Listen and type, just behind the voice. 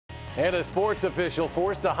And a sports official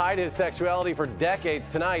forced to hide his sexuality for decades.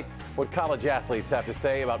 Tonight, what college athletes have to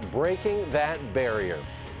say about breaking that barrier.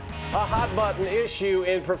 A hot button issue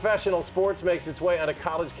in professional sports makes its way onto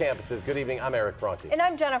college campuses. Good evening, I'm Eric Franke. And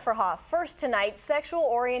I'm Jennifer Hoff. First tonight, sexual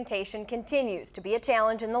orientation continues to be a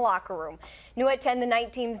challenge in the locker room. New at 10, the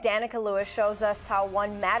night team's Dannika Lewis shows us how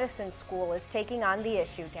one Madison school is taking on the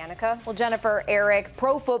issue. Dannika? Well, Jennifer, Eric,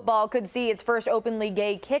 pro football could see its first openly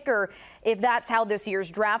gay kicker if that's how this year's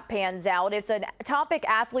draft pans out. It's a topic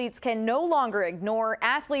athletes can no longer ignore,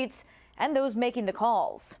 athletes and those making the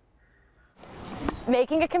calls.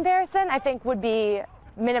 Making a comparison, I think, would be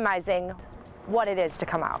minimizing what it is to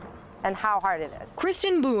come out and how hard it is.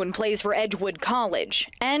 Kristen Boone plays for Edgewood College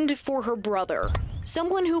and for her brother,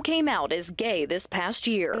 someone who came out as gay this past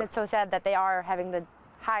year. And it's so sad that they are having to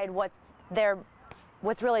hide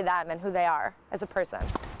what's really them and who they are as a person.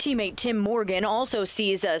 Teammate Tim Morgan also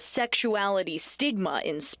sees a sexuality stigma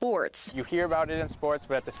in sports. You hear about it in sports,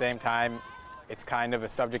 but at the same time, it's kind of a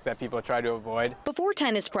subject that people try to avoid. Before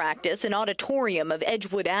tennis practice, an auditorium of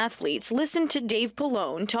Edgewood athletes listened to Dave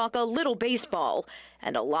Pallone talk a little baseball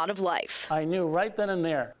and a lot of life. I knew right then and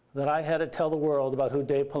there that I had to tell the world about who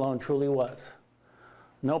Dave Pallone truly was.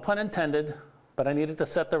 No pun intended, but I needed to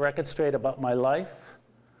set the record straight about my life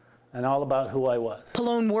and all about who I was.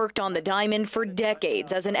 Pallone worked on the diamond for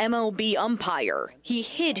decades as an MLB umpire. He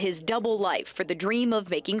hid his double life for the dream of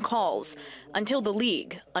making calls until the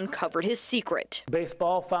league uncovered his secret.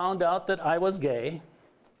 Baseball found out that I was gay,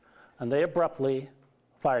 and they abruptly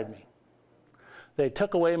fired me. They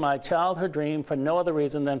took away my childhood dream for no other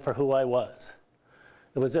reason than for who I was.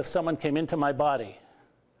 It was as if someone came into my body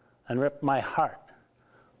and ripped my heart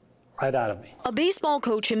right out of me. A baseball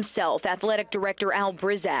coach himself, athletic director Al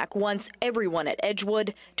Brizak, wants everyone at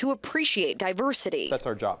Edgewood to appreciate diversity. That's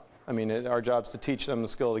our job. I mean, our job is to teach them the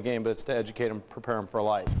skill of the game, but it's to educate them, prepare them for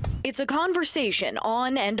life. It's a conversation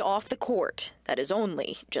on and off the court that has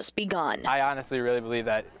only just begun. I honestly really believe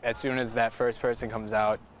that as soon as that first person comes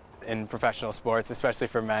out in professional sports, especially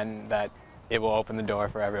for men, that it will open the door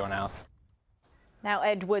for everyone else. Now,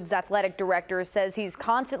 Edgewood's athletic director says he's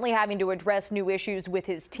constantly having to address new issues with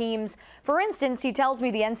his teams. For instance, he tells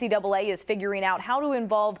me the NCAA is figuring out how to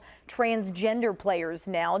involve transgender players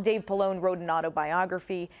now. Dave Pallone wrote an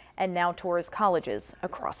autobiography and now tours colleges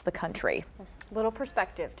across the country. Little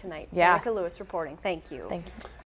perspective tonight. Yeah. Dannika Lewis reporting. Thank you. Thank you.